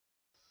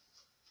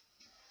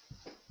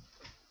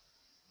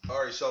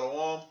All right,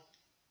 Shalom.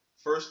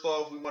 First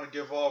off, we want to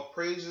give all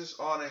praises,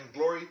 honor, and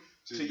glory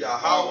to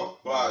Yahweh,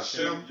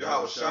 Ba'ashem,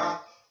 Yahweh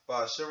Shah,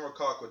 Ba'ashem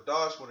Rakak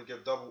Wadash. Want to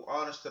give double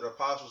honors to the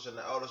apostles and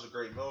the elders of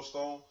Great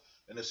Millstone.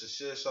 And the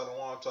sincere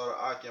Shalom to the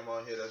Akim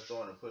out here that's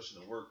doing and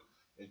pushing the work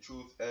in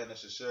truth and in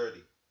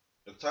sincerity.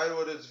 The title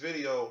of this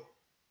video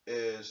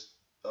is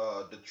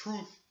The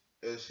Truth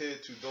is Here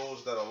to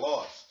Those That Are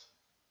Lost.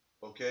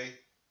 Okay?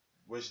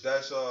 Which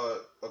that's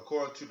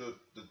according to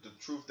the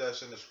truth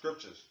that's in the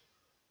scriptures.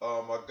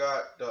 I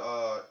got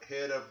the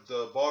head of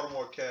the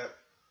Baltimore camp,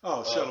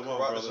 Shalom,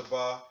 brother.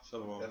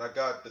 Shalom. And I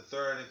got the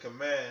third in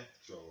command,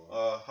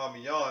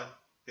 Hamiyan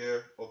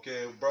here.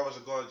 Okay, brothers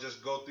are going to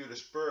just go through the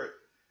spirit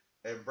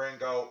and bring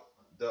out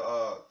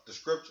the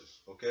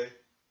scriptures. Okay,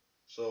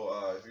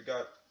 so if you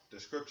got the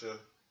scripture,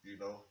 you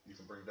know you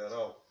can bring that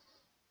out.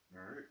 All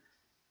right.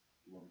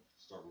 You want to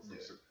start with the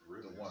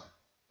 1,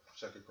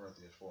 2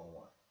 Corinthians 4:1.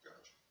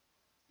 Gotcha.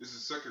 This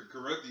is 2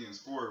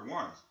 Corinthians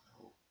 4:1.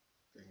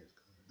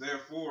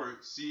 Therefore,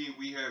 seeing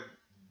we have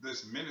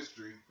this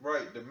ministry.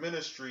 Right, the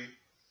ministry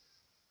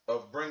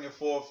of bringing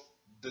forth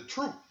the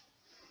truth,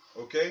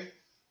 okay,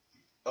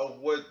 of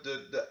what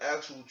the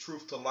actual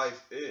truth to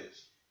life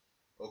is,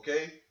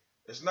 okay?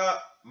 It's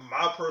not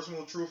my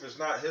personal truth. It's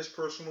not his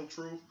personal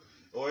truth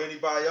or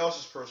anybody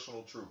else's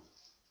personal truth.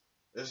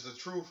 It's the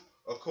truth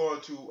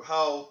according to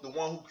how the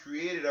one who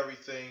created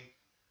everything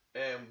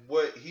and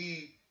what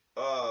his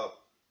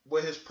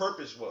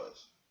purpose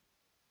was,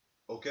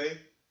 okay?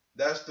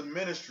 That's the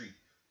ministry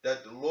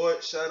that the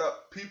Lord set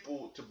up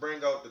people to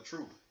bring out the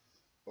truth.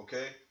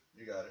 Okay?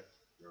 You got it.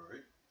 All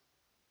right.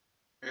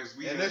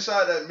 And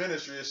inside that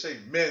ministry, it say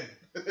men.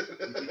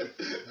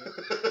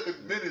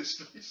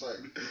 Ministry.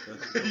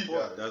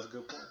 That's a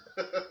good point.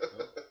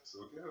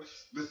 So,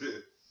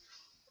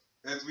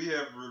 as we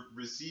have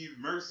received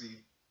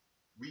mercy,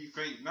 we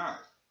faint not.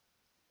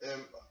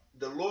 And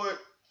the Lord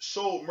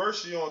showed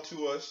mercy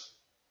unto us,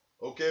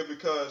 okay,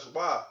 because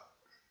why?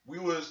 We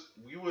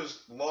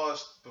was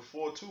lost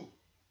before too,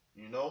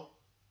 you know.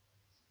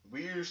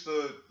 We used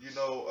to, you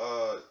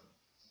know,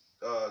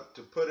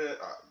 to put it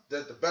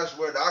that the best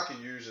word I could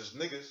use is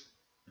niggas,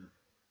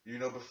 you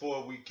know.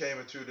 Before we came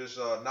into this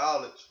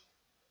knowledge,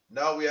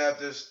 now we have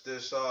this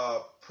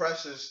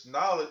precious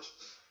knowledge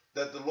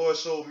that the Lord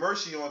showed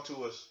mercy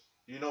onto us,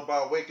 you know,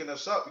 by waking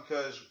us up,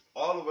 because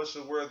all of us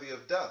are worthy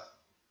of death,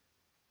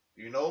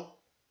 you know.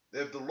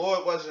 If the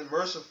Lord wasn't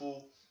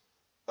merciful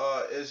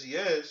as he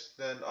is,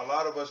 then a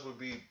lot of us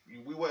we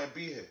wouldn't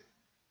be here,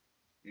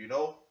 you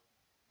know.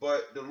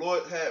 But the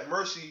Lord had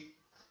mercy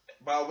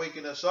by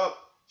waking us up.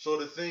 So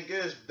the thing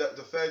is that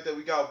the fact that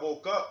we got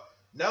woke up,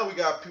 now we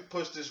got to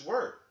push this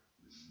word.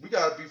 We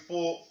got to be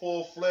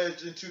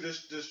full-fledged into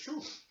this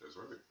truth. That's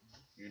right.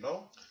 You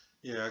know.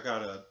 Yeah, I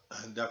got a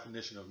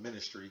definition of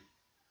ministry.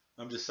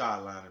 I'm just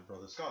sidelining,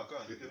 brothers. Go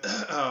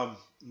on.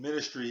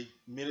 Ministry.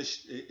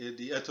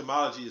 The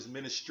etymology is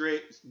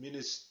ministry.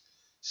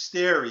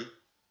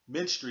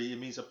 Ministry, it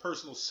means a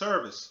personal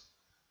service,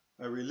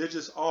 a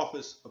religious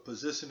office, a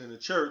position in the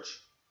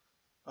church.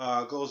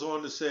 Goes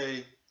on to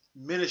say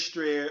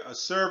ministry, a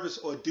service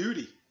or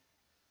duty.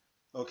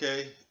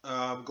 Okay,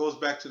 goes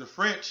back to the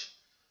French.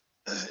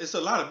 It's a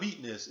lot of meat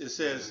in this. It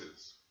says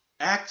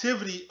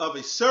activity of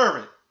a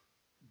servant,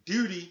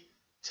 duty,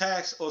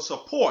 task, or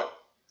support.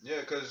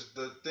 Yeah, because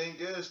the thing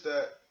is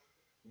that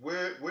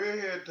we're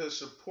here to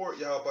support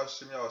Yahweh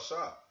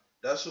Shah.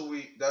 That's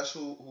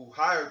who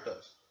hired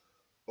us.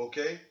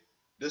 Okay.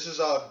 This is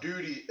our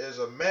duty as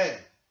a man,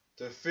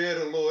 to fear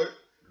the Lord.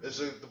 As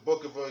the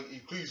book of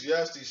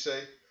Ecclesiastes say,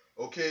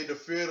 okay, to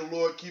fear the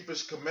Lord, keep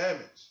his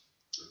commandments.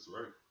 That's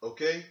right.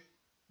 Okay?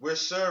 We're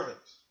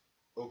servants.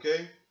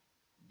 Okay?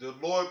 The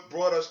Lord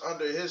brought us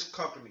under his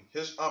company,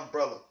 his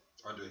umbrella.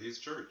 Under his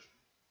church.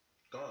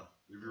 Gone.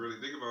 If you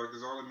really think about it,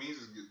 because all it means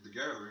is the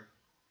gathering.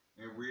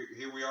 And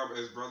here we are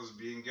as brothers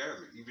being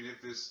gathered. Even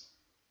if it's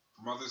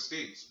from other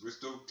states, we're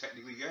still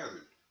technically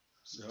gathered.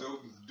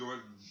 Still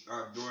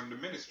doing the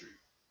ministry.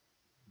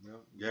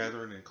 Yep.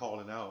 Gathering and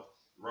calling out.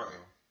 Right.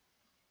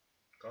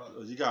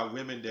 You got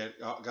women that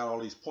got all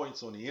these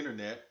points on the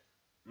internet,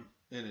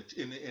 and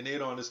they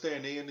don't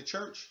understand they in the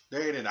church.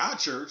 They ain't in our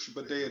church,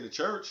 but they in the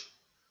church.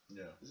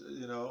 Yeah.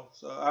 You know,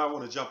 so I don't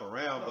want to jump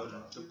around,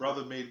 but the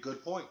brother made a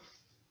good point.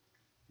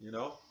 You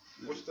know.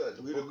 What's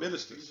that? We're the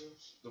ministers.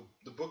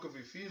 The book of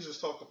Ephesians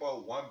talk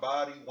about one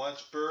body, one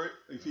spirit.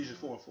 Ephesians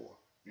 4:4.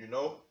 You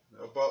know,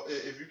 about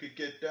if you could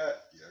get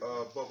that,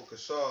 Baba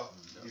Kasar,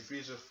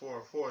 Ephesians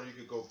 4:4, and you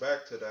could go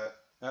back to that.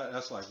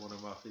 That's like one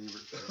of my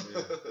favorites.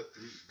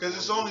 Because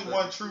it's only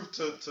one truth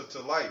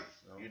to life,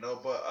 you know.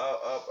 But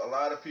a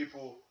lot of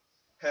people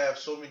have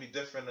so many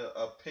different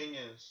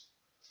opinions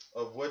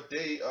of what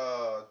they,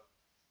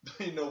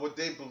 you know, what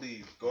they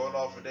believe, going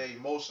off of their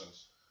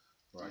emotions.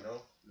 Right. You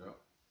know. Yeah.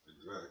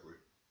 Exactly.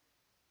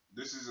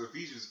 This is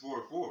Ephesians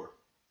 4:4.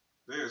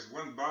 There is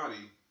one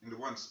body and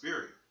one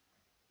spirit,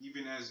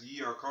 even as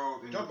ye are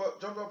called in... Jump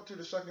up to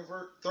the third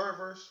verse. Third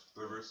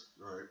verse,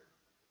 all right.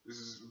 This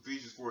is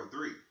Ephesians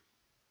 4:3.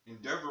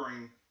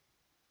 Endeavoring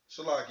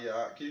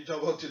Salakia, can you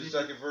jump up to the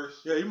second verse?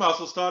 Yeah, you might as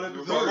well start at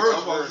the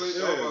First first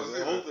verse.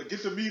 verse.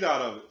 Get the meat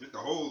out of it. Get the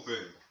whole thing.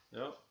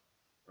 Yep.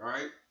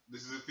 Alright?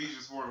 This is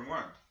Ephesians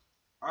 4:1.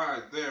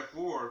 I,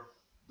 therefore,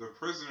 the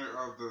prisoner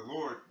of the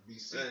Lord,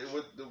 beseech.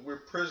 We're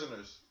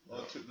prisoners.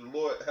 Unto the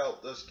Lord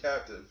helped us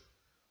captive.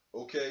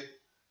 Okay?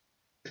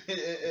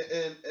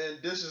 and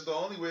this is the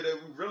only way that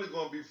we're really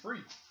going to be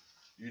free.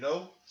 You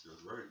know?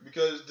 That's right.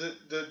 Because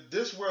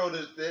this world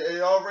is,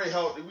 it already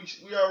helped.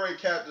 We already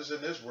captives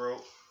in this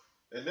world.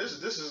 And this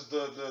is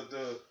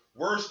the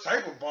worst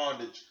type of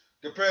bondage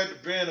compared to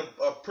being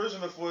a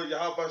prisoner for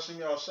Yahweh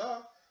Shem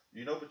outside.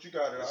 You know, but you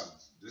got it out.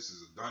 This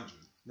is a dungeon.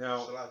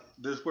 Now,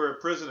 this word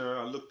prisoner,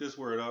 I looked this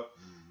word up.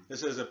 It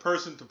says a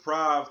person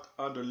deprived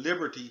under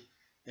liberty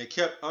and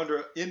kept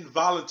under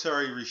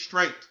involuntary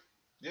restraint.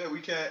 Yeah, we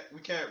can't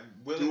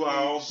willingly do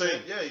our own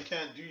thing. Yeah, you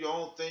can't do your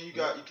own thing. You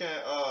can't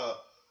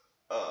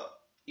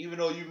even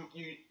though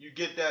you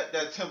get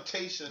that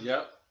temptation.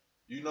 Yep.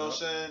 You know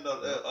what I'm saying?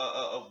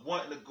 Of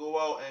wanting to go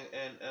out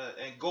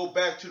and go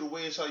back to the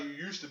ways how you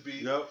used to be.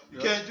 Yep. You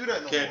can't do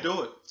that no more. Can't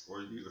do it.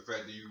 Or the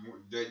fact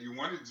that you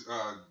wanted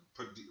to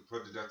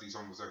put to death these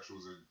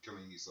homosexuals and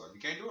killing these You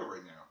can't do it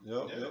right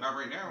now. Yep. Yeah. Not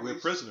right now. We're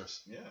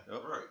prisoners. Yeah.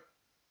 Yep. Right.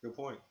 Good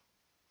point.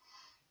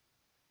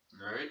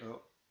 All right.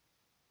 Yep.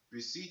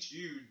 Beseech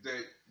you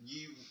that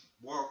ye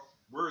walk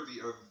worthy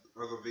of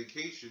the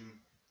vocation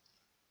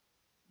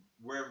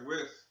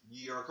wherewith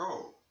ye are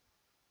called.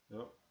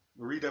 Yep.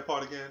 We'll read that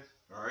part again.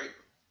 All right.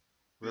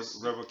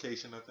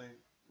 Revocation, I think.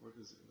 What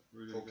is it?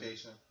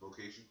 Vocation.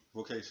 Vocation.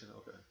 Vocation.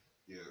 Okay.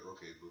 Yeah.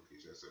 Okay.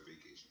 Vocation. That's a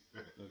vacation.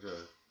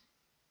 Okay.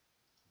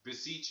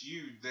 Beseech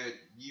you that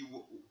ye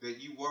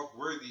walk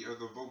worthy of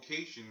the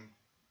vocation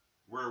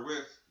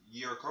wherewith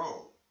ye are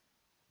called.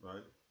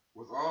 Right.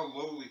 With all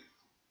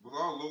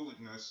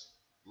lowliness,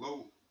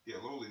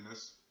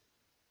 lowliness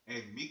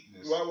and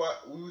meekness. Why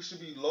we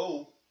should be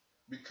low?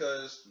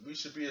 Because we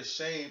should be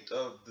ashamed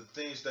of the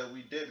things that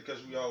we did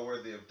because we are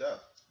worthy of death.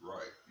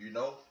 Right. You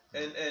know?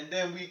 And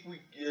then we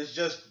it's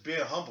just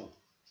being humble.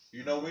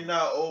 You know, we're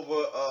not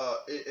over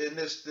and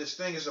this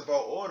thing is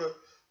about order,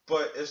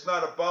 but it's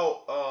not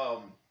about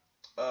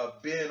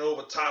being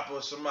over top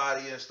of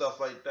somebody and stuff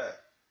like that.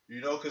 You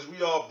know, because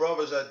we all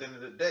brothers at the end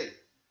of the day.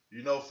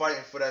 You know,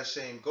 fighting for that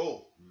same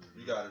goal.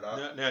 You got it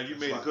out. Now you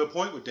made a good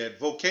point with that.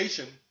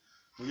 Vocation,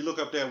 when you look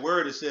up that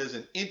word, it says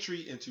an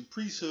entry into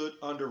priesthood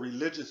under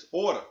religious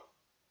order.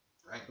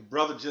 Right. The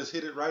brother just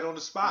hit it right on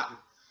the spot.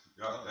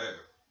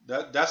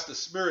 That's the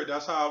spirit.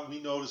 That's how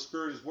we know the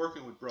spirit is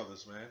working with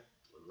brothers, man.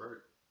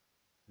 Right.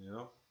 You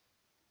know?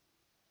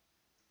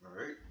 All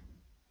right.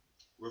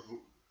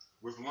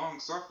 With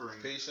long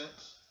suffering.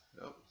 Patience.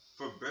 Yep.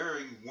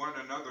 Forbearing one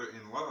another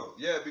in love.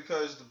 Yeah,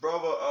 because the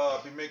brother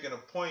be making a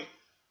point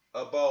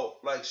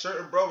about like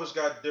certain brothers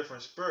got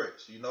different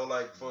spirits. You know,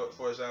 like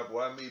for example,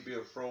 I may be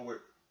a froward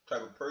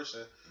type of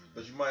person,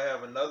 but you might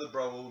have another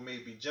brother who may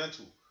be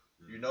gentle.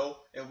 You know,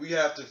 and we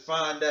have to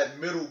find that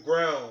middle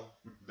ground.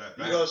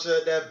 You know what I'm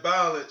saying? That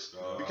balance,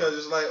 because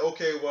it's like,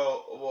 okay,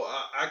 well,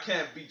 I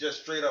can't be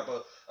just straight up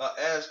a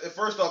ass. And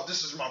first off,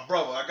 this is my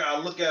brother. I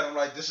gotta look at him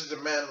like this is the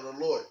man of the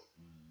Lord.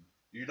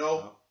 You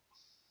know,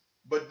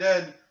 but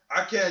then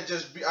I can't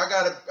just be. I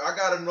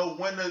gotta know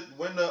when to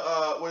what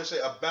do you say,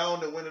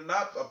 abound and when to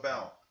not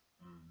abound.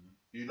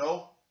 You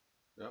know.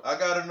 Yep. I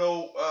gotta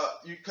know,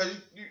 because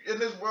you in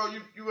this world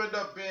you end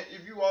up being,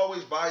 if you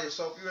always by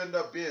yourself, you end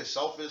up being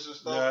selfish and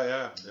stuff.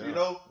 Yeah. You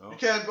know, you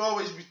can't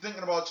always be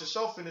thinking about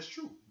yourself, and it's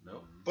true.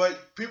 No.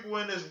 But people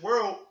in this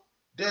world,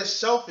 they're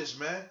selfish,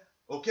 man.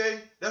 Okay,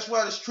 that's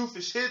why this truth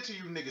is here to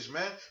you niggas,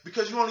 man.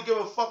 Because you only give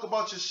a fuck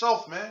about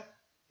yourself, man.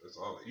 That's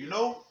all. You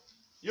know,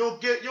 you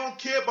don't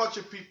care about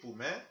your people,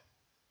 man.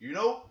 You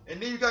know, and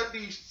then you got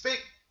these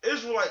fake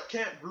Israelite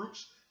camp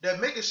groups that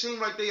make it seem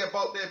like they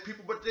about their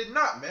people, but they're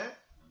not, man.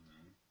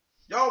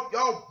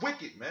 Y'all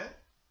wicked, man.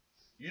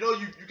 You know,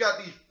 you got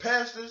these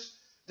pastors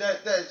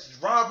that's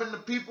robbing the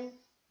people.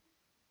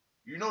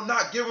 You know,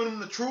 not giving them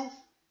the truth.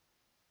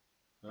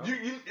 No.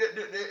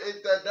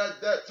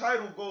 That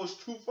title goes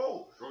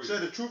twofold. So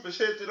the truth is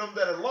hid to them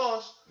that are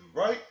lost,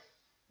 right?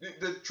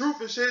 The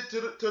truth is hid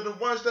to the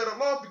ones that are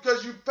lost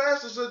because you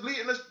pastors are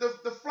leading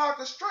the flock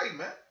astray,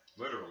 man.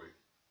 Literally.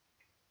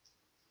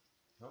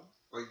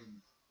 Like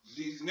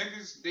these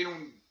niggas, they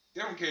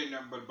don't care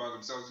nothing but about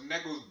themselves, and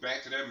that goes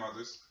back to their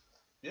mothers.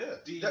 Yeah,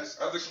 these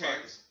other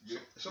camps.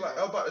 So like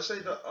I was about to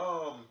say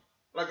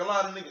like a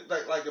lot of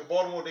niggas like in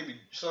Baltimore they be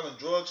selling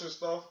drugs and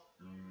stuff.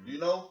 You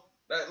know,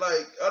 that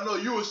like I know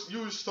you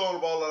was talking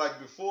about like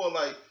before,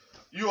 like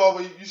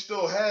you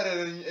still had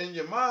it in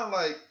your mind,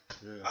 like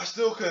I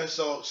still couldn't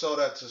sell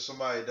that to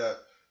somebody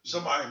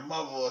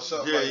mother or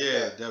something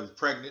that was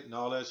pregnant and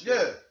all that shit.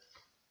 Yeah,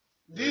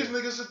 these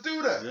niggas would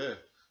do that. Yeah,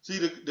 see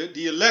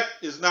the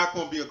elect is not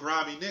gonna be a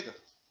grimy nigga.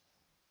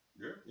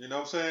 Yeah, you know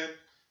what I'm saying.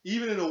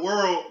 Even in the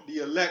world, the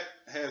elect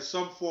has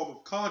some form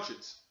of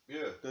conscience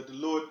that the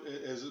Lord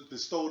has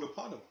bestowed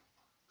upon them.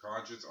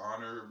 Conscience,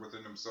 honor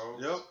within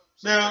themselves. Yep.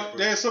 Now,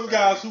 there's some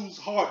guys who's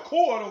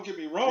hardcore, don't get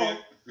me wrong.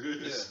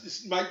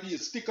 This might be a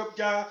stick-up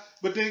guy,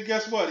 but then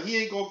guess what? He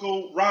ain't gonna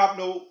go rob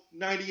no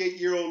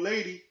 98-year-old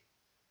lady,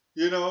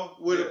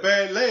 with a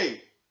bad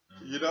leg,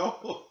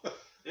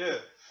 Yeah,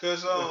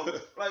 cause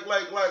like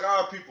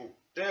our people,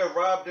 they'll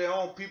rob their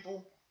own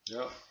people.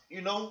 Yeah.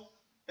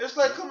 It's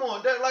like, come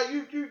on, that like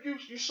you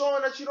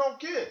showing that you don't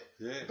care.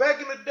 Yeah.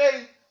 Back in the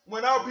day,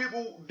 when our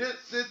people did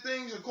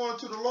things according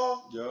to the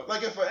law,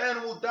 like if an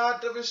animal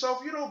died of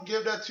itself, you don't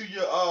give that to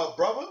your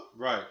brother.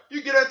 Right.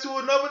 You give that to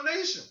another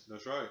nation.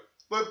 That's right.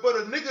 But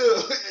a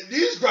nigga,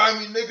 these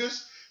grimy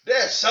niggas,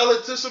 they'll sell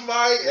it to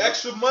somebody,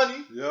 extra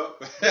money. Yep.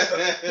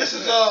 This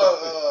is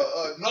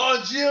a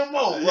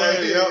non-GMO, right?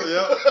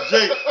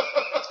 Jake.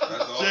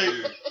 That's all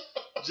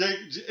Jake,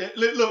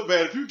 look,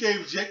 man, if you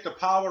gave Jake the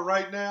power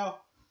right now,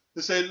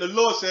 the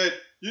Lord said,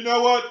 you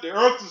know what? The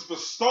earth is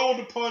bestowed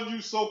upon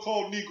you,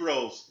 so-called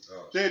Negroes.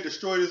 Oh. They had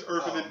destroyed this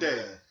earth in a day.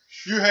 Man.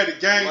 You had the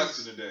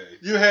gangs.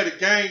 You had the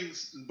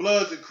gangs,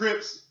 Bloods and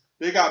Crips.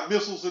 They got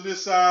missiles on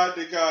this side.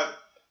 They got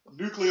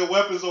nuclear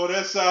weapons on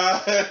that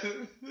side.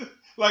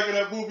 Like in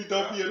that movie,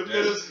 Don't Be in the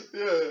Middle.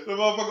 Yeah. The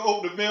motherfucker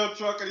opened the mail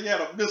truck and he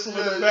had a missile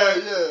in the back.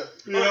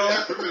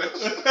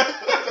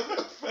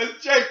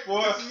 That's Jake,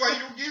 boy. This is why you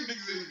don't give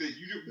niggas anything.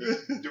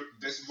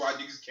 This is why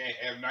niggas can't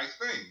have nice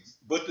things.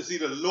 But to see,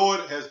 the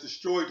Lord has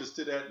destroyed us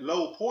to that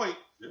low point.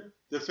 Yeah.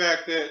 The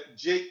fact that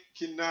Jake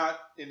cannot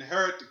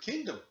inherit the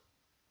kingdom.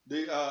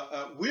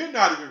 We're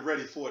not even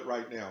ready for it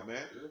right now,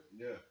 man.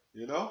 Yeah.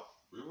 We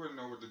wouldn't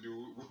know what to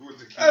do with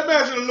the kingdom.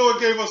 Imagine the Lord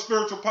gave us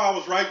spiritual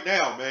powers right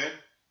now, man.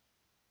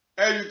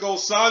 There you go,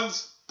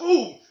 sons.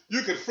 Boom.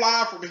 You can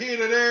fly from here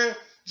to there.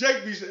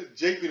 Jake be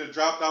done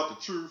dropped out the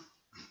truth.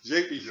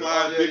 Jake be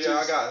flying bitches.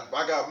 Yeah,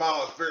 I got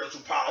my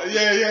spiritual power.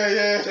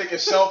 Yeah. Taking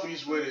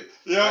selfies with it.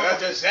 Yeah. Like I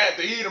just had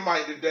to eat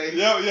Edomite today.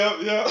 Yep.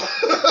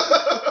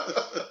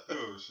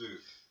 Oh shit.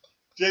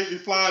 Jake be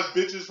flying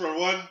bitches from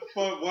one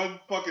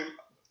fucking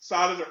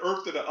side of the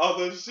earth to the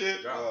other and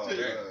shit.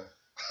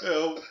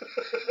 Oh,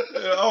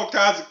 all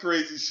kinds of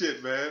crazy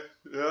shit, man.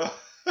 Yeah.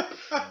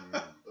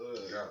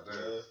 God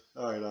damn.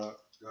 All right,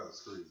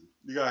 that's crazy.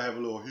 You gotta have a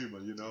little humor,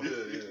 Yeah.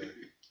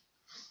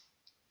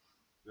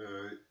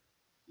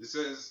 It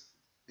says,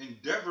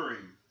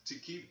 endeavoring to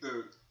keep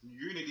the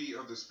unity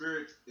of the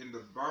spirit in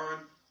the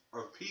bond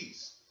of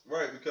peace.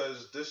 Right,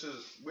 because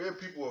we're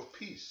people of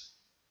peace.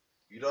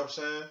 You know what I'm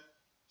saying?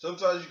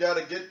 Sometimes you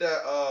gotta get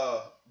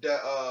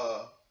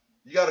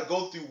you gotta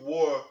go through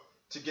war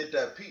to get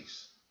that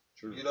peace.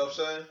 True. You know what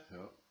I'm saying?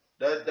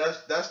 Yeah.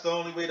 That's the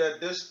only way that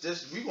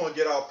we gonna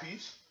get our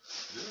peace.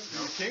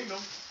 Through the kingdom.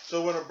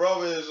 So when a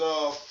brother is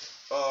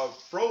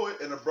fluid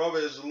and a brother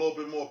is a little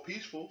bit more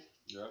peaceful,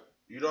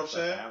 you know what I'm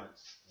saying?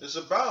 It's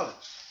a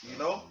balance.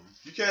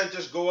 You can't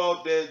just go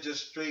out there and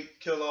just straight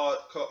kill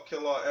out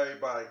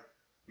everybody.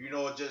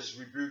 Just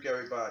rebuke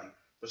everybody.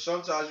 But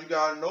sometimes you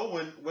gotta know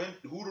when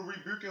who to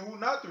rebuke and who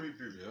not to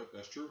rebuke. Yep,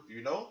 that's true.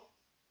 You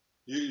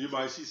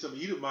might see some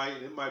Edomite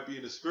and it might be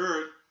in the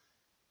spirit.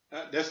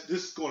 This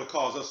is going to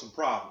cause us some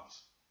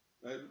problems.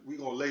 We're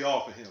going to lay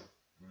off of him.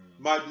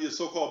 Might be a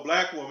so-called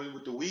black woman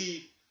with the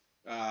weave.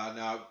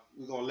 Now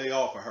we're going to lay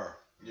off of her.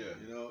 Yeah.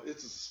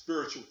 It's a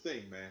spiritual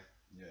thing, man.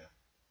 Yeah.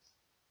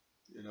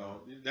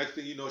 Next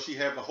thing you know, she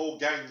having the whole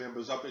gang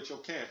members up at your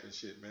camp and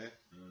shit, man.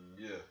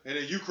 Yeah. And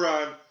then you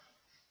crying,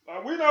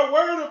 we're not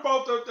worried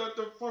about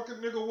the fucking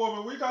nigga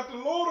woman. We got the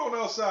Lord on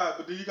our side.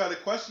 But then you got to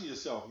question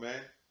yourself,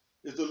 man.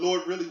 Is the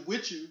Lord really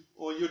with you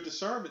on your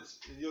discernments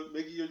and you're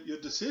making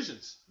your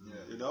decisions?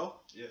 Yeah.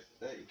 Yeah.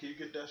 Hey, can you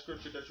get that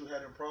scripture that you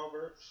had in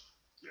Proverbs?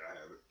 Yeah, I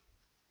have it.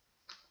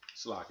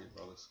 Slack it,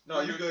 brothers.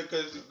 No, you're good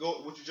because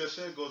what you just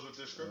said goes with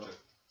this scripture.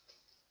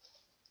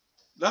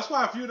 That's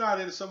why if you're not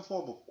in some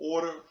form of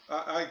order,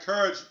 I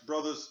encourage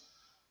brothers,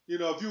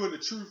 if you're in the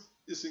truth,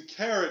 it's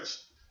encouraged.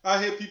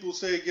 I hear people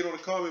say, get on the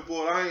comment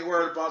board, I ain't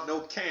worried about no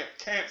camp.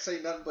 Can't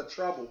say nothing but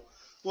trouble.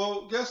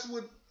 Well, guess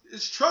what?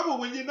 It's trouble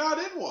when you're not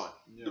in one,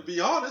 to be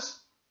honest.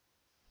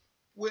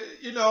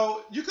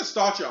 You can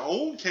start your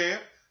own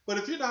camp, but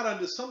if you're not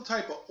under some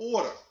type of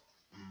order,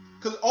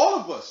 because all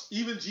of us,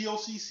 even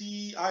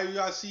GOCC,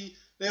 IUIC,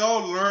 they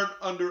all learn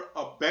under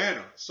a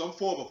banner, some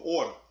form of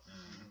order.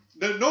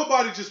 Then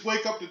nobody just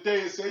wake up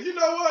today and say, you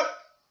know what?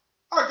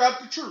 I got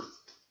the truth.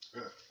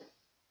 Yeah.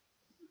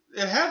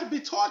 It had to be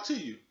taught to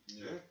you.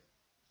 Yeah.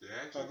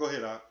 Go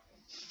ahead, Art.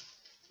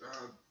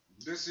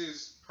 This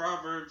is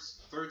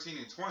Proverbs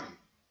 13:20.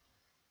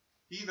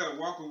 He that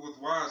walketh with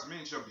wise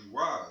men shall be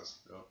wise,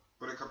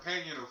 but a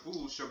companion of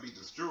fools shall be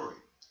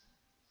destroyed.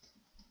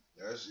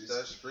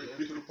 That's straight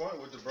into the point.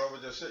 What the brother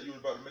just said. You was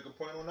about to make a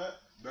point on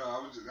that? No,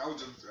 I you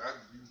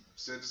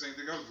said the same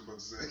thing I was about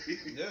to say.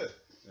 Yeah.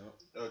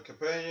 A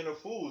companion of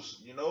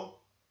fools,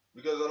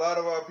 because a lot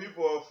of our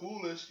people are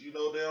foolish. They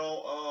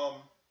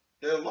don't.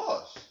 They're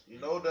lost.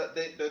 That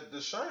the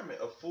discernment.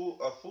 A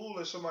fool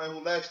is somebody who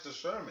lacks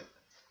discernment.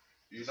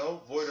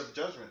 Void of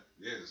judgment.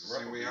 Yeah, it's the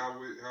same way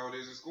how it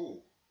is in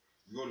school.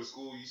 You go to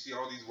school, you see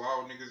all these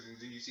wild niggas, and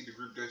then you see the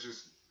group that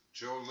just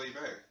chill, lay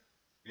back.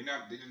 They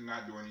did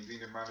not do anything.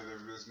 They minded their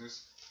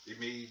business. They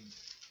made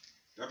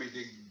I mean,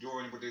 they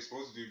doing what they're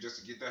supposed to do just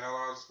to get the hell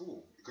out of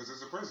school because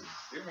it's a prison.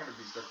 They don't want to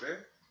be stuck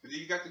there. But then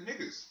you got the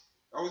niggas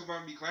always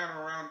want to be clowning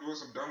around doing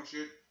some dumb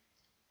shit,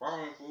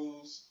 following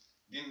fools,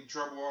 getting in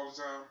trouble all the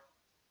time.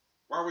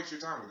 Why waste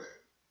your time with that?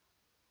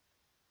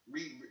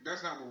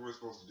 That's not what we're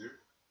supposed to do.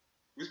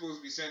 We're supposed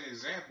to be setting an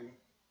example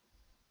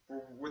for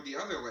when the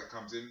other elect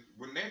comes in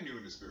when they're new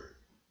in the spirit.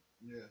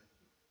 Yeah.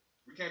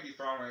 We can't be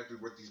following after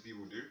what these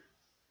people do.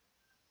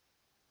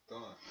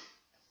 Done.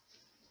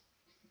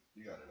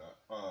 You got it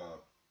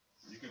out.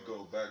 You could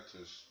go back to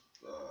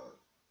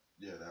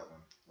that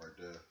one right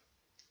there.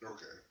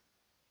 Okay.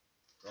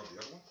 Oh, the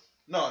other one?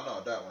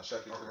 No, that one.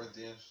 Second Okay.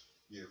 Corinthians.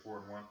 Yeah,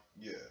 4:1.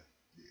 Yeah.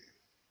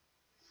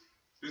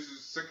 This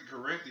is 2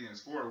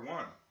 Corinthians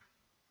 4:1.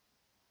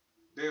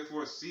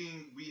 Therefore,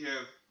 seeing we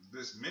have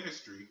this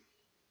ministry,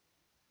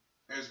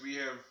 as we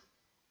have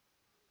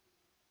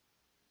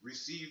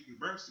received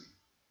mercy.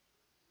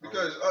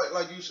 Because,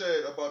 like you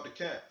said about the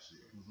camps,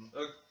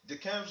 Yeah. the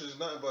camps is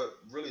nothing but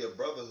really a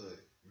brotherhood.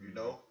 You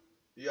know,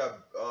 you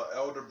have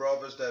elder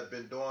brothers that have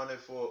been doing it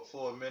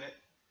for a minute.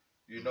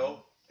 You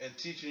know, and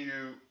teaching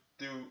you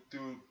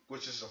through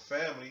which is a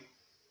family,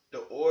 the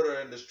order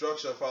and the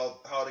structure of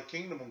how the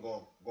kingdom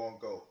going to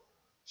go.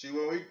 See,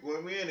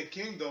 when we in the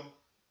kingdom,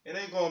 it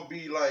ain't gonna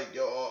be like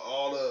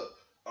all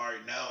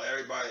right now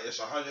everybody. It's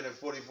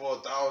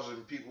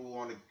 144,000 people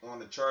on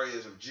the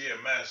chariots of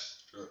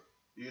GMS. Sure.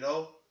 You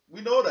know,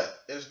 we know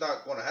that it's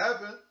not gonna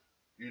happen.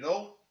 You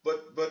know,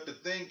 but the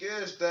thing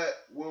is that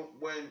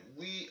when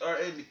we are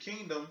in the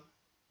kingdom,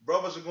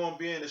 brothers are gonna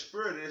be in the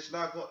spirit, and it's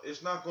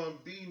not gonna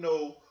be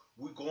no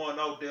we going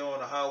out there on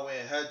the highway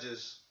and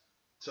hedges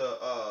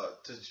to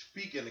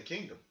speak in the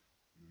kingdom.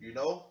 You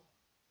know,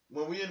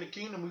 when we in the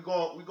kingdom, we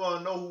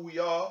gonna know who we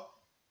are.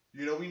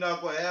 You know, we're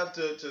not gonna have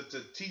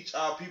to teach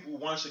our people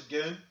once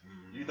again.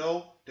 You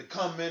know, to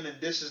come in and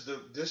this is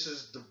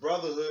the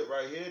brotherhood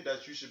right here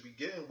that you should be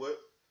getting with.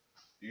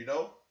 You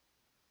know,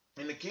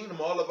 in the kingdom,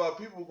 all of our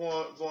people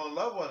going to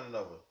love one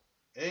another.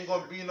 It ain't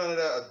gonna be none of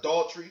that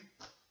adultery.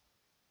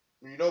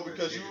 You know,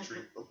 because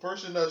a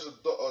person that's an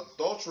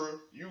adulterer,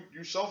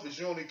 you selfish.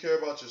 You only care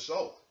about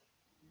yourself.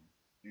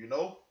 You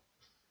know,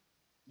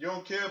 you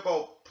don't care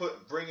about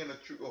bringing the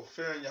truth or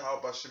fearing your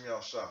house by Shimmy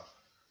outside.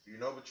 You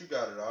know, but you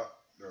got it out.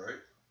 All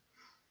right.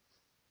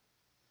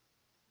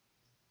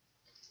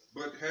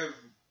 But have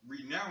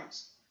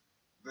renounced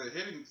the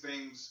hidden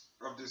things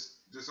of this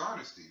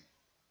dishonesty,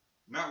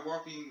 not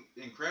walking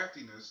in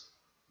craftiness,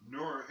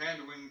 nor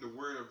handling the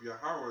word of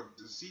Yahweh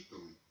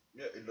deceitfully.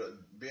 Yeah,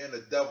 being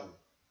a devil.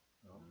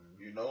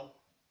 You know,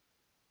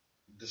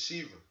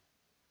 deceiver.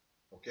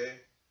 Okay,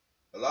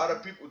 a lot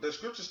of people. The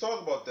scriptures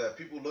talk about that.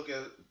 People look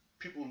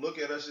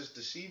at us as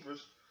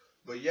deceivers,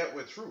 but yet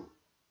we're true.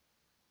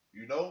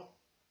 You know.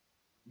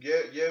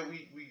 Yeah,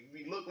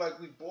 we look like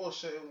we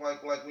bullshitting.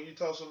 Like when you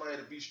tell somebody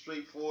to be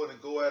straightforward and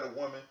go at a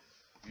woman,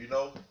 you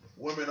know,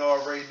 women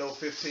already know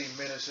 15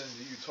 minutes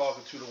into you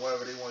talking to them,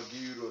 whether they want to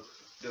give you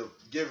to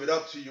give it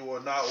up to you or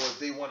not, or if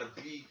they want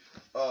to be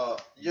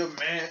your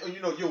man, or,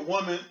 you know, your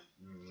woman.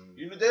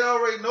 You know, they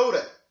already know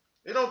that.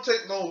 It don't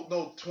take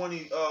no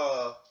 20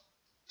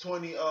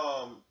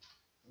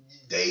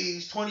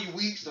 days, 20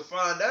 weeks to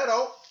find that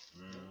out.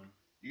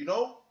 You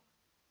know,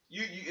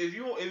 if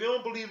you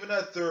don't believe in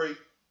that theory,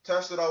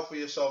 test it out for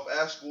yourself.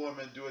 Ask a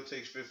woman, do it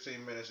takes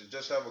 15 minutes, and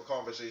just have a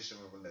conversation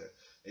with them there,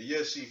 and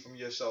you'll see from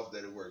yourself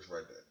that it works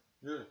right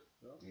there. Yeah.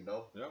 You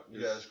know. Yeah.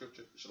 You got a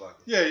scripture?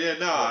 Yeah.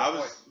 No, I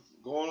was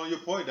going on your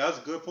point. That's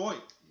a good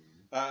point.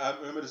 I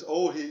remember this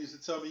old head used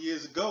to tell me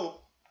years ago.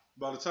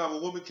 By the time a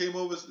woman came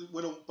over,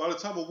 by the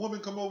time a woman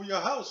come over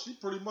your house, she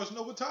pretty much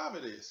know what time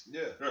it is.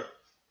 Yeah.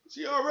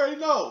 She already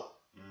know.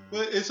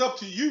 But it's up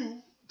to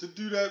you to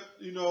do that.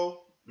 You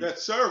know, that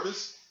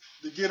service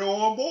to get her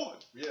on board.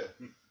 Yeah.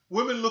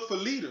 Women look for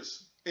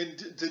leaders, and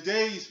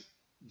today's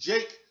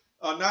Jake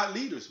are not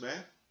leaders,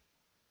 man.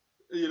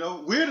 You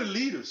know, we're the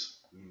leaders,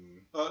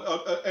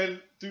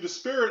 and through the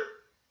Spirit,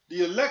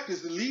 the elect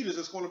is the leaders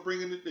that's going to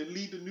bring in and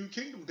lead the new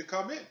kingdom to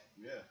come in.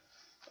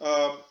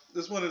 Yeah.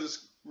 This one of the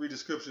read the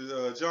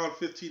scriptures, John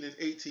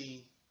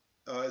 15:18.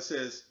 It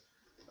says,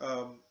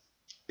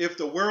 "If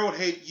the world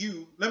hate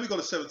you," let me go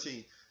to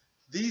 17.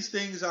 "These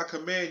things I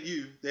command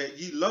you, that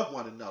ye love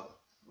one another."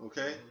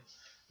 Okay.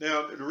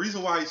 Now, the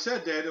reason why he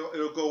said that,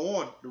 it'll go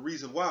on. The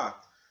reason why. It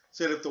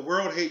said, if the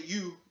world hate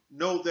you,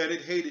 know that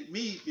it hated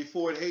me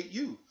before it hate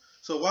you.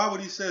 So why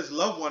would he says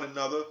love one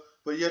another,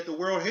 but yet the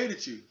world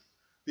hated you?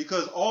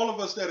 Because all of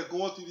us that are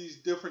going through these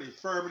different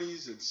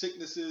infirmities and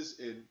sicknesses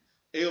and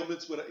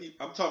ailments,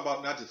 I'm talking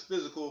about not just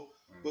physical,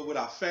 but with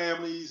our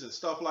families and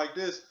stuff like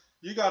this,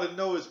 you got to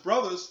know as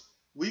brothers,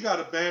 we got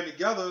to band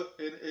together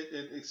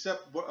and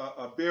accept,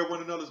 bear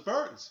one another's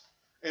burdens.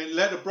 And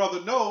let the brother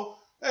know,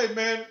 hey,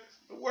 man,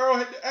 the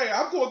world, hey,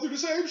 I'm going through the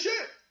same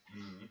shit.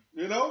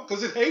 You know,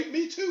 because it hate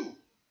me too.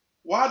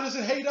 Why does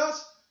it hate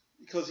us?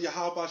 Because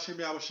Yahweh Shem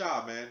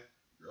Yahushua, man.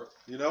 Yep.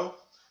 You know?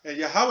 And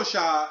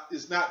Yahushua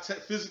is not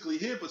physically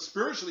here, but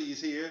spiritually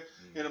he's here.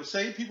 And them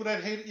same people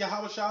that hated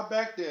Yahushua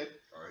back then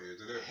are here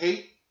today.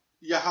 hate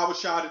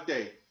Yahushua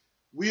today.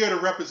 we are the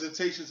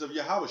representations of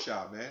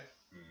Yahushua, man.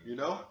 Mm-hmm. You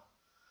know?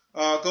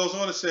 Goes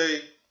on to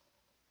say,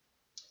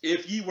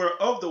 if ye were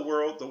of the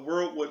world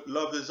would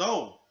love his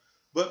own.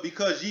 But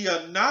because ye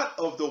are not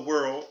of the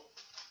world,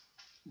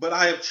 but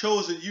I have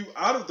chosen you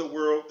out of the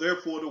world,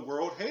 therefore the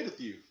world hateth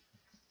you.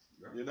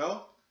 Yeah. You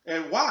know?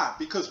 And why?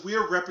 Because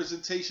we're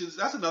representations.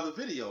 That's another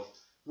video.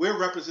 We're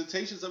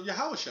representations of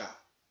Yahushua.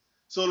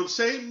 So the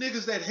same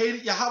niggas that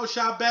hated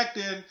Yahushua back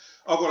then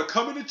are going to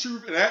come in the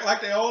truth and act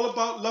like they're all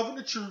about loving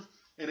the truth,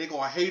 and they're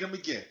going to hate him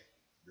again.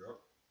 Yep.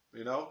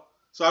 You know?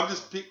 So I'm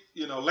just,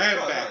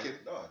 landbacking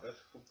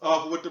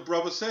off what the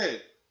brother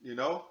said. You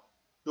know?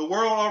 The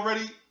world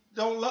already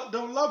don't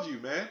love you,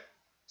 man.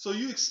 So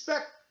you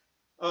expect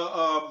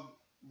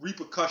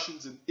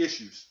repercussions and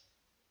issues.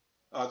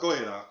 Go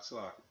ahead,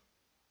 Salaki.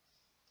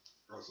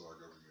 Also, I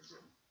got to get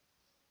something.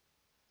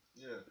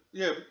 Yeah.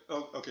 Yeah.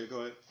 Oh, okay.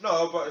 Go ahead. No,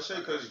 I was about to say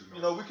because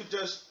we could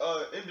just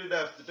end it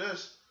after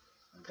this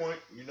point.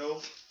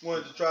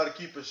 Wanted to try to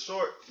keep it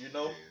short. Yeah.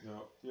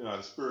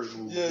 The spirit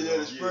moves. Yeah,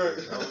 the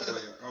spirit. I was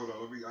like, hold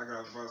on, I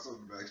gotta find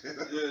something back there.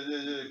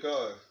 Yeah.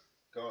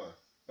 God.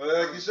 But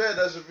like you said,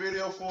 that's a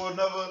video for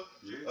another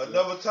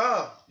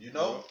time.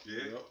 Yeah.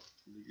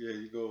 Yeah.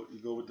 You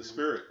go with the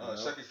spirit. 2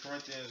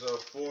 Corinthians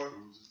 4.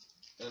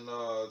 And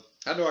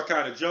I know I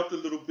kind of jumped a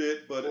little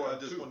bit, but I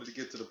just 2. wanted to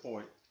get to the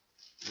point.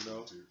 Yeah, I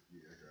got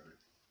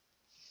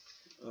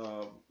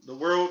it. The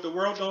world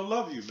don't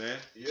love you, man.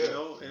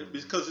 Yeah. And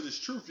because of this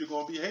truth, you're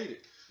gonna be hated.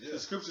 Yeah. The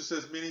scripture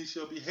says, "Many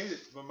shall be hated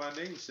for my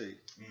name's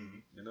sake." Mm-hmm.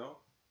 You know.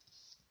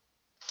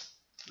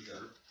 You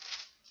got it.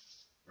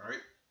 All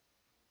right.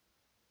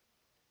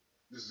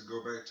 This is to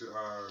go back to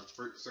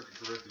 2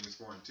 Corinthians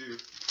 4:2.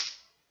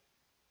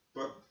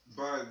 But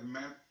by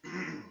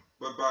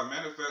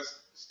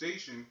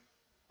manifestation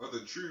of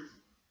the truth,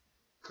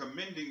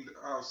 commending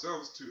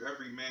ourselves to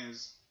every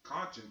man's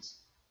conscience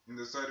in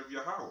the sight of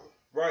Yahweh.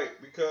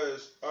 Right,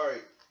 because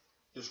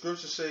the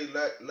scriptures say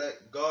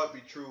let God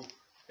be true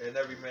and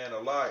every man a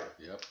liar.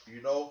 Yep.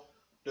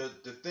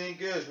 The thing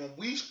is, when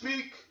we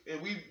speak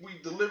and we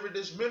deliver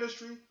this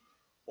ministry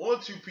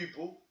onto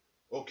people,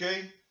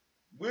 okay,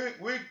 we're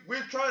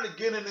trying to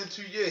get it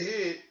into your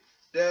head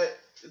that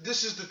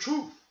this is the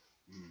truth.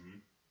 Mm-hmm.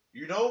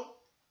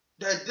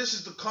 That this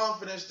is the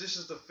confidence, this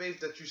is the faith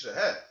that you should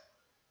have.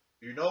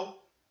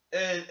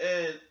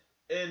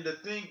 And the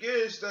thing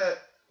is that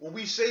when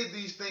we say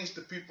these things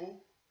to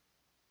people,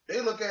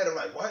 they look at it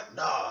like, what?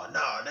 Nah,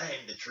 that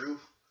ain't the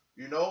truth.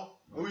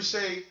 When we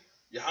say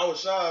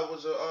Yahushua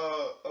was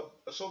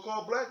a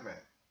so-called black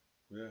man.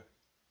 Yeah.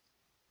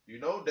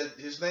 That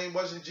his name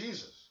wasn't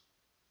Jesus.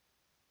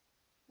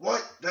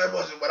 What? That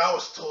wasn't what I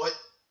was taught.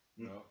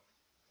 No.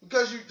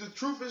 Because the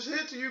truth is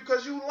here to you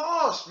because you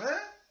lost, man.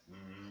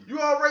 Mm-hmm. You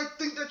already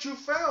think that you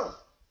found.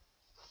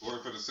 Or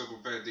for the simple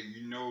fact that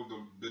you know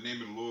the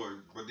name of the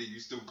Lord, but then you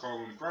still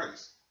call on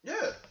Christ.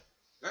 Yeah.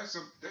 That's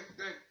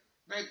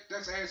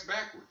ass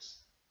backwards.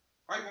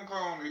 How you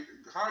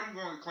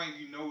gonna claim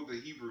you know the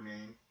Hebrew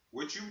name,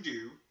 what you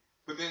do,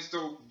 but then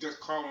still just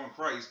call on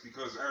Christ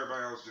because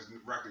everybody else just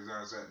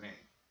recognizes that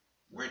name?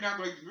 We're not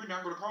going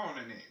to call on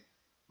that name.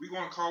 We're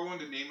going to call on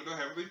the name of the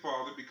Heavenly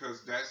Father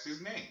because that's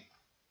His name.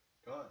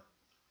 God.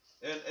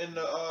 And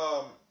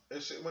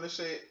when they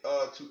say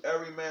to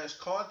every man's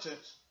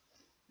conscience,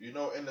 in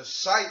the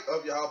sight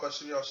of Yahweh,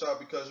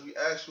 because we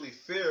actually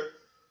fear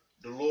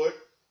the Lord,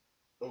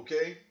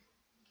 okay,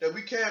 that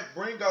we can't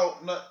bring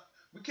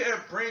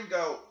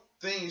out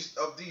things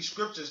of these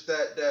scriptures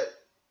that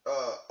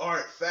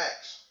aren't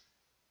facts.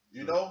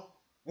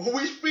 When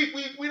we speak,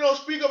 we don't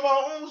speak of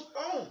our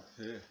own.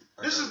 Yeah.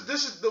 This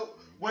is the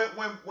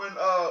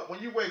when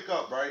you wake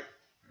up, right?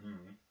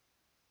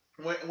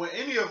 Mm-hmm. When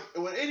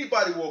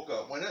anybody woke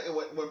up,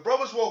 when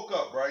brothers woke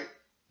up, right?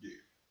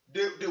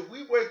 Yeah. Did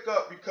we wake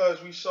up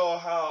because we saw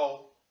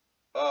how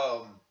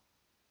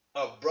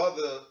a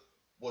brother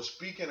was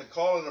speaking and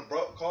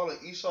calling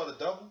Esau the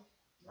devil?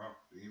 No,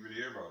 didn't even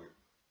hear about it.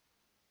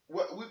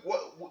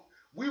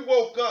 We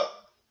woke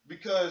up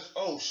because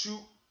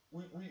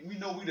we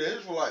know we the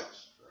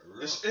Israelites.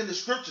 It's in the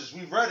scriptures.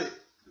 We read it.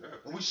 Yeah.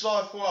 And we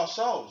saw it for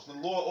ourselves. The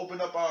Lord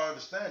opened up our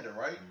understanding,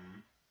 right? Mm-hmm.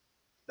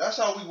 That's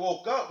how we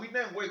woke up. We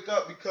didn't wake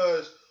up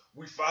because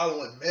we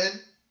following men.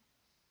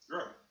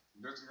 Right.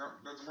 It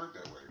doesn't work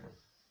that way.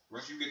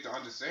 Once you get the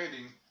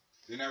understanding,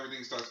 then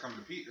everything starts coming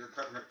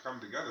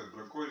together.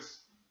 But of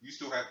course, you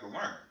still have to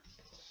learn.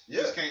 You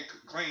just can't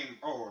claim,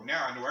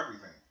 now I know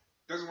everything.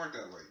 It doesn't work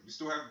that way.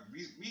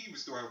 We even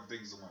still have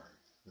things to learn.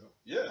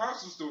 Yeah.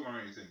 Apostles still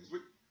learning things.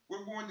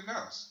 We're more than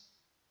us.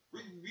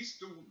 We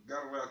still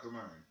got a lot to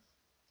learn.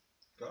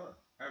 God.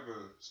 I have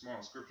a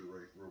small scripture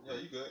real quick.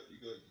 Yeah, you good.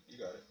 You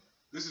got it.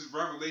 This is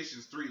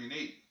Revelations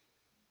 3:8.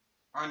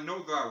 I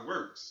know thy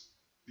works.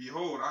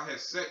 Behold, I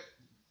have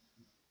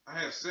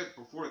set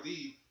before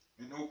thee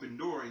an open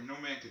door, and no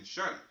man can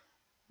shut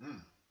it.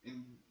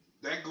 And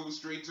that goes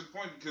straight to the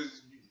point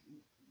because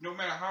no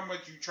matter how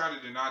much you try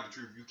to deny the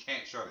truth, you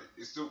can't shut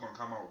it. It's still going to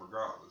come out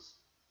regardless.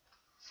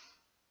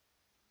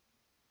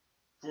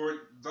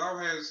 For thou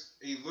hast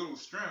a little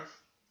strength,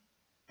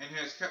 and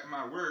has kept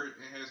my word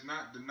and has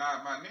not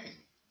denied my name.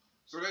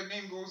 So that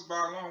name goes by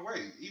a long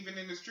way. Even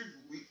in the street,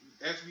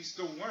 as we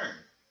still learn,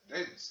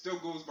 that still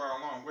goes by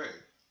a long way.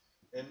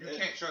 And you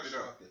can't shut it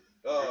up.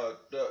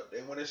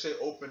 And when they say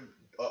open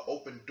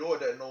door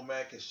that no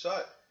man can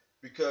shut,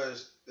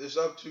 because it's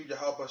up to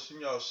Yahweh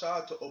Shem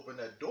Yahushua to open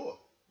that door.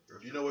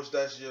 You know,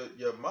 that's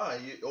your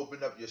mind. You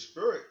open up your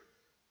spirit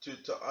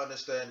to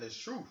understand this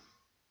truth.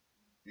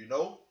 You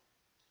know?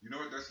 You know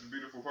what? That's the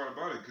beautiful part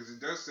about it, because it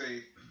does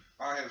say,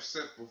 I have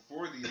set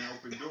before thee an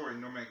open door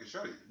and no man can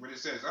shut it. When it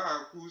says,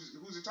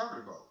 who's it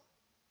talking about?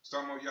 It's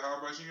talking about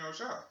Yahweh Shem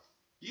Yahushua.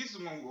 He's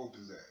the one who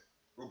opens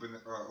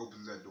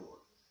that door.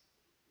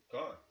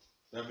 God.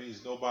 That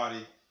means nobody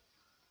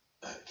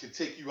can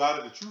take you out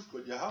of the truth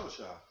but Yahweh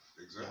Shah.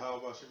 Exactly.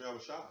 Yahweh Shem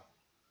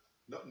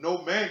Yahushua.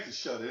 No man can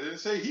shut it. It didn't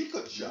say he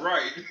couldn't shut it.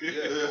 Right.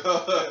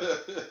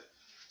 Yeah.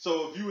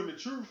 So if you in the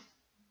truth,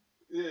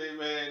 yeah,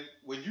 man,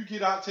 when you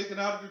get taken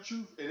out of the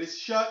truth and it's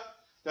shut,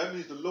 that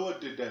means the Lord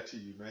did that to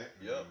you, man.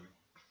 Yep.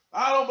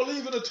 I don't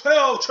believe in the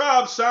 12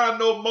 tribe sign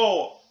no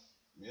more.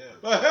 Yeah.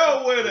 The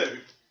hell with it.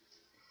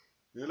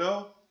 You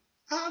know?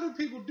 How do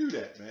people do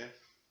that, man?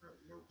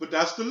 But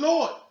that's the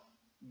Lord.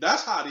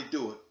 That's how they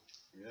do it.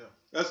 Yeah.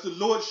 That's the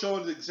Lord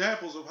showing the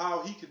examples of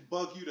how he can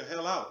bug you the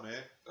hell out,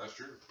 man. That's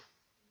true.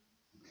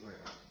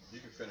 You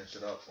can finish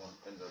it up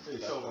in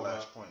the so,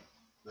 last point.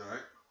 All right.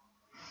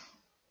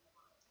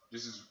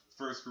 This is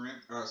 2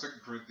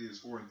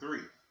 Corinthians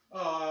 4:3.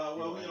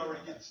 Well, we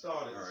already getting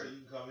started, right. So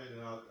you can come in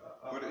and I'll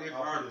But if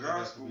I'll our put it in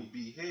gospel after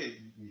be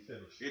hid, we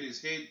finish. it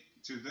is hid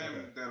to them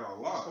Okay. that are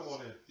lost. Come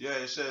on in. Yeah,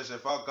 it says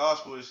if our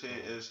gospel is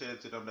here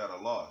to them that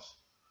are lost.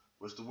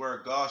 Which the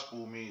word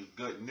gospel means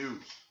good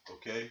news,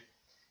 okay?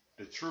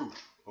 The truth,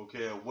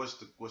 okay? What's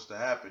to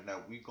happen?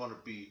 That we're gonna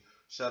be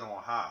set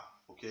on high,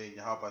 okay? And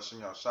Yahweh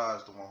Shem Yahushua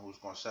is the one who's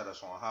gonna set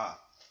us on high,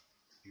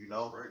 you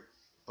know. Right.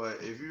 But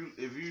if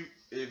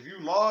you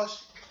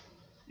lost,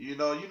 you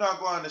know, you're not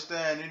gonna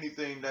understand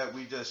anything that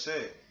we just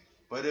said.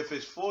 But if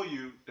it's for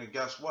you, then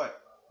guess what?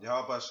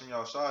 Yahweh Shem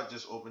Yahushua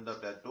just opened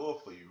up that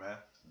door for you, man.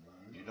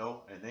 Mm-hmm. You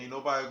know, and ain't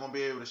nobody gonna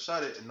be able to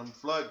shut it, and them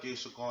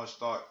floodgates are gonna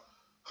start.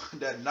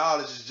 That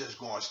knowledge is just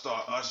gonna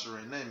start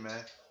ushering in,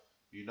 man.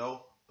 You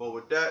know. But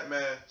with that,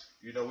 man,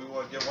 you know, we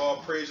want to give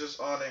all praises,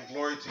 honor, and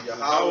glory to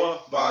Yahweh,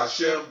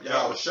 Ba'ashem,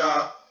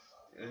 Yahushua,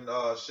 and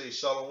say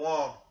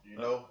shalom, you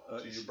know,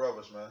 to your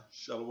brothers, man.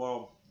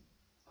 Shalom.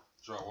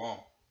 Shalom.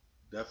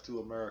 Death to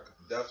America.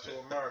 Death to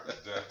America.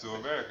 Death to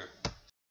America.